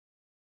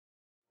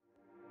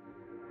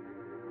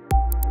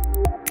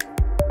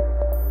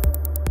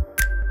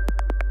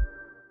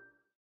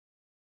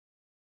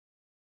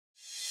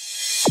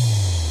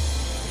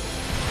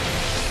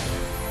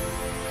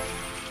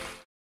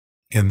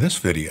In this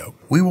video,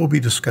 we will be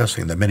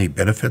discussing the many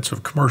benefits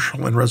of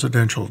commercial and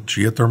residential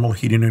geothermal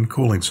heating and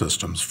cooling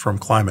systems from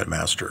Climate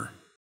Master.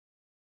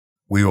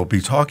 We will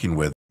be talking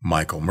with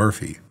Michael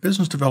Murphy,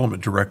 Business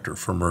Development Director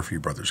for Murphy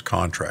Brothers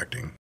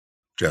Contracting,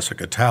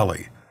 Jessica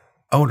Talley,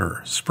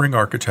 owner, Spring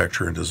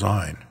Architecture and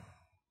Design,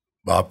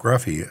 Bob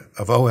Gruffy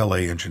of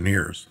OLA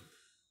Engineers,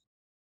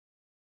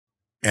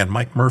 and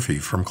Mike Murphy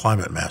from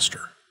Climate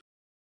Master.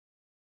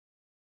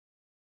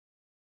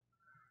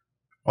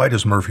 Why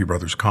does Murphy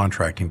Brothers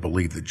Contracting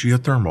believe that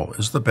geothermal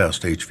is the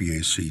best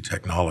HVAC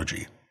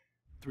technology?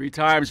 3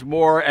 times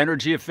more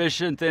energy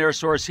efficient than air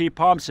source heat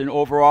pumps, and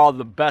overall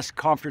the best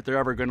comfort they're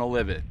ever going to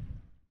live in.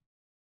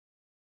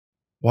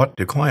 What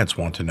do clients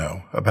want to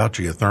know about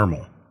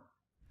geothermal?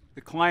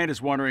 The client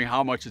is wondering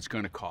how much it's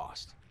going to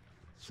cost.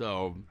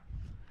 So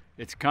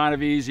it's kind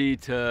of easy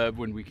to,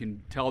 when we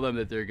can tell them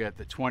that they get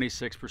the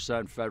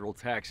 26% federal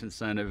tax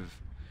incentive,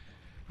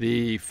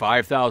 the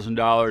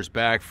 $5,000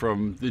 back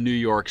from the New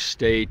York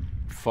State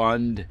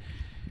Fund,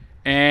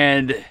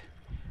 and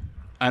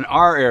in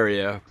our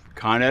area,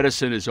 Con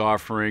Edison is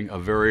offering a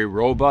very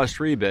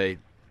robust rebate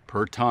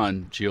per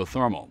ton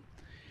geothermal.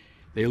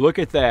 They look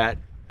at that,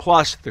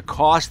 plus the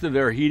cost of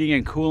their heating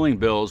and cooling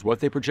bills, what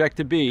they project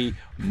to be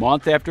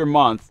month after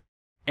month,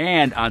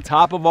 and on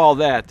top of all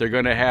that, they're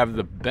going to have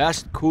the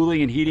best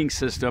cooling and heating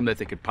system that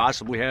they could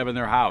possibly have in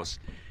their house.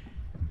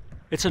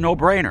 It's a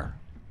no-brainer.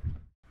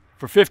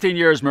 For 15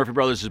 years, Murphy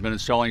Brothers has been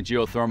installing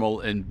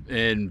geothermal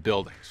in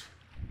buildings,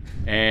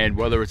 and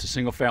whether it's a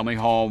single-family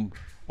home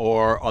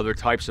or other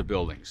types of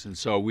buildings. And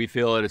so we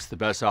feel that it's the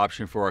best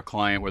option for our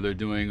client, whether they're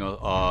doing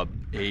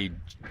a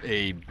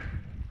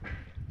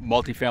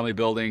multifamily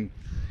building,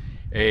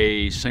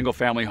 a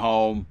single-family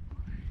home,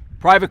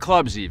 private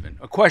clubs even,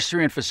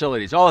 equestrian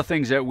facilities, all the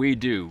things that we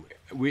do,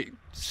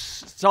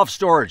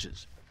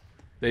 self-storages.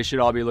 They should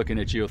all be looking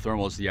at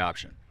geothermal as the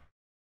option.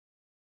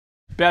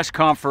 Best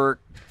comfort,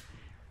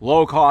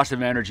 low cost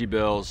of energy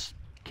bills,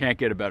 can't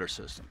get a better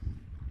system.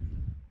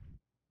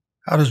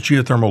 How does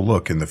geothermal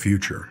look in the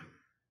future?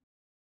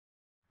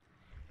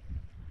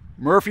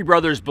 Murphy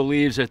Brothers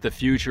believes that the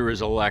future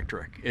is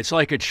electric. It's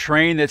like a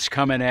train that's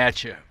coming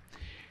at you.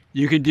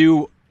 You can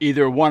do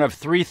either one of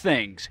 3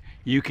 things.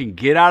 You can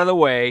get out of the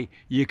way,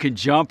 you can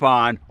jump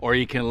on, or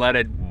you can let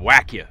it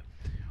whack you.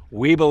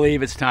 We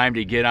believe it's time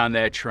to get on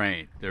that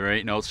train. There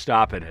ain't no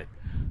stopping it.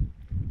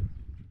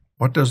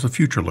 What does the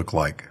future look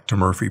like to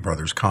Murphy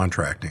Brothers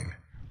Contracting?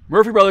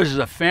 Murphy Brothers is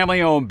a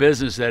family-owned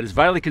business that is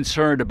vitally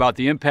concerned about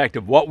the impact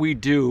of what we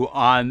do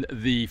on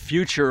the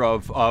future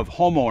of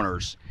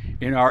homeowners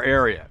in our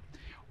area.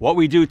 What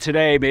we do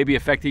today may be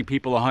affecting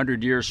people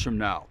 100 years from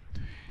now.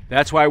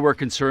 That's why we're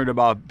concerned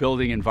about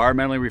building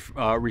environmentally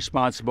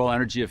responsible,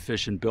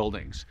 energy-efficient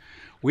buildings.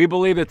 We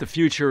believe that the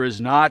future is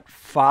not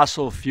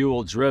fossil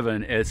fuel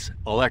driven, it's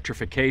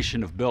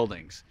electrification of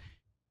buildings.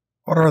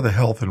 What are the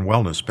health and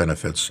wellness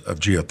benefits of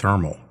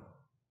geothermal?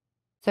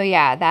 So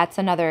yeah, that's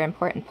another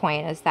important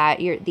point, is that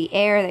the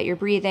air that you're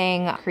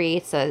breathing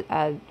creates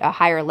a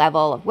higher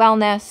level of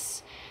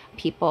wellness.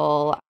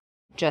 People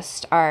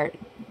just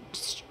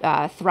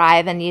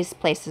thrive in these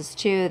places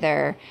too.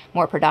 They're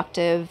more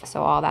productive.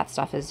 So all that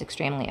stuff is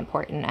extremely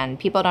important. And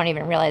people don't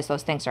even realize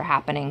those things are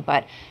happening,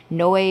 but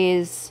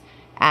noise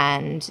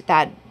and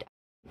that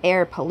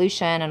air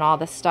pollution and all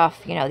this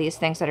stuff, these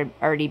things that are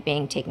already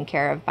being taken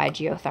care of by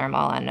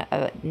geothermal and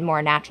a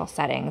more natural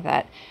setting,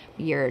 that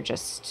you're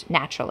just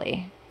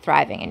naturally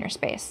thriving in your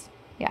space.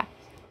 Yeah.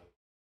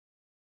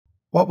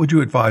 What would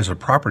you advise a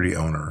property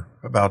owner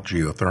about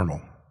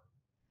geothermal?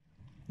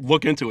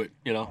 Look into it,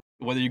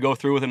 whether you go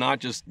through with it or not,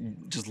 just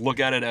look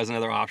at it as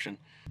another option.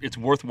 It's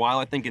worthwhile,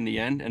 I think, in the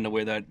end, and the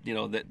way that,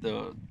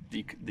 that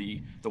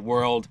the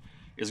world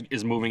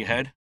is moving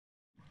ahead.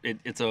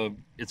 It's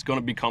going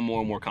to become more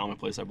and more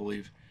commonplace, I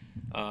believe,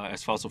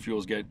 as fossil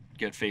fuels get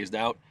phased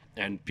out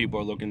and people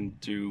are looking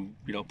to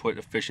put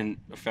efficient,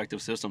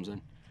 effective systems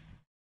in.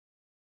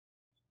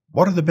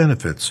 What are the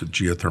benefits of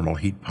geothermal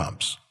heat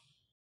pumps?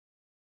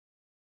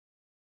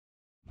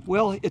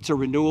 Well, it's a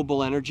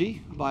renewable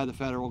energy by the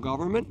federal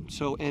government,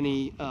 so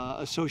any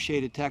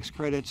associated tax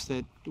credits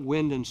that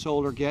wind and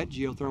solar get,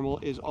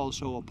 geothermal is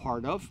also a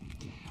part of.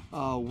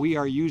 We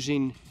are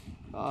using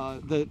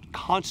the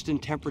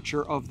constant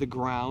temperature of the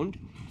ground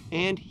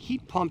and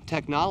heat pump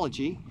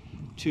technology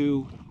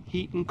to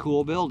heat and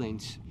cool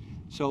buildings.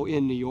 So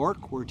in New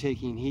York, we're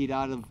taking heat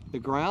out of the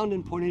ground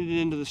and putting it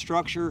into the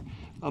structure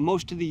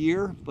most of the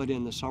year, but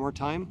in the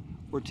summertime,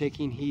 we're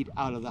taking heat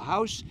out of the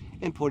house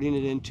and putting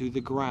it into the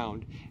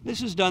ground.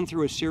 This is done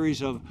through a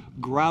series of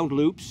ground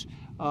loops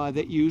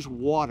that use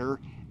water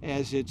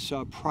as its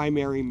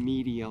primary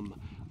medium.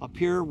 Up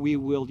here, we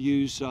will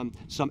use some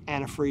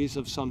antifreeze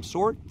of some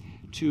sort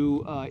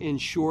to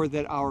ensure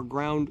that our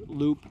ground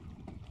loop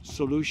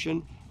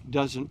solution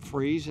doesn't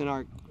freeze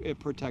and it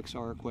protects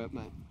our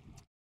equipment.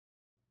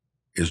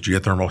 Is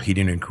geothermal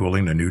heating and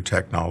cooling a new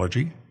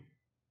technology?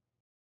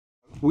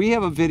 We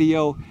have a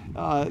video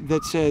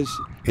that says,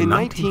 in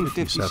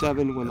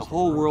 1957, when the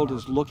whole world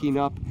is looking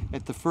up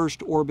at the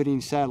first orbiting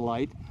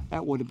satellite,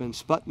 that would have been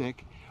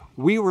Sputnik,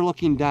 we were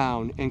looking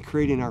down and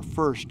creating our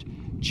first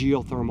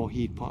geothermal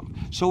heat pump.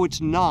 So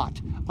it's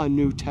not a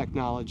new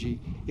technology.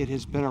 It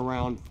has been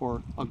around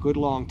for a good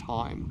long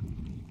time.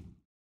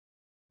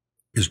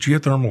 Is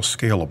geothermal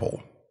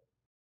scalable?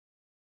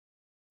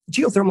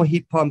 Geothermal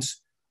heat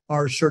pumps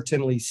are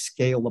certainly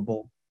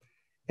scalable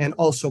and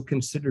also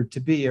considered to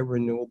be a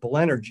renewable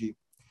energy.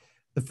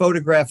 The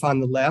photograph on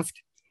the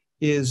left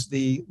is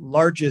the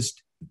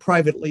largest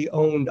privately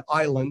owned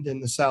island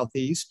in the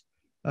southeast,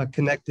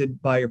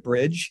 connected by a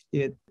bridge.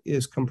 It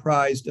is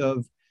comprised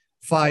of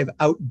 5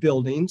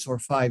 outbuildings or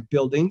 5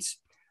 buildings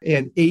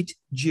and 8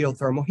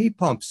 geothermal heat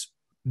pumps.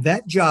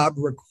 That job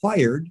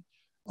required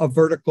a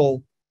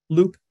vertical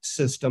loop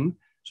system.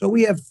 So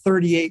we have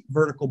 38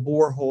 vertical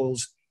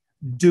boreholes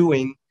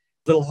doing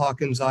Little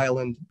Hawkins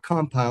Island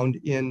compound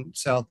in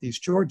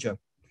southeast Georgia.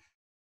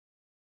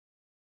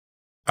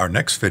 Our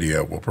next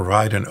video will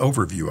provide an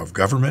overview of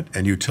government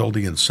and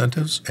utility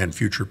incentives and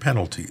future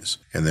penalties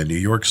in the New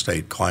York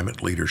State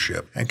Climate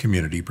Leadership and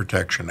Community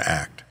Protection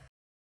Act.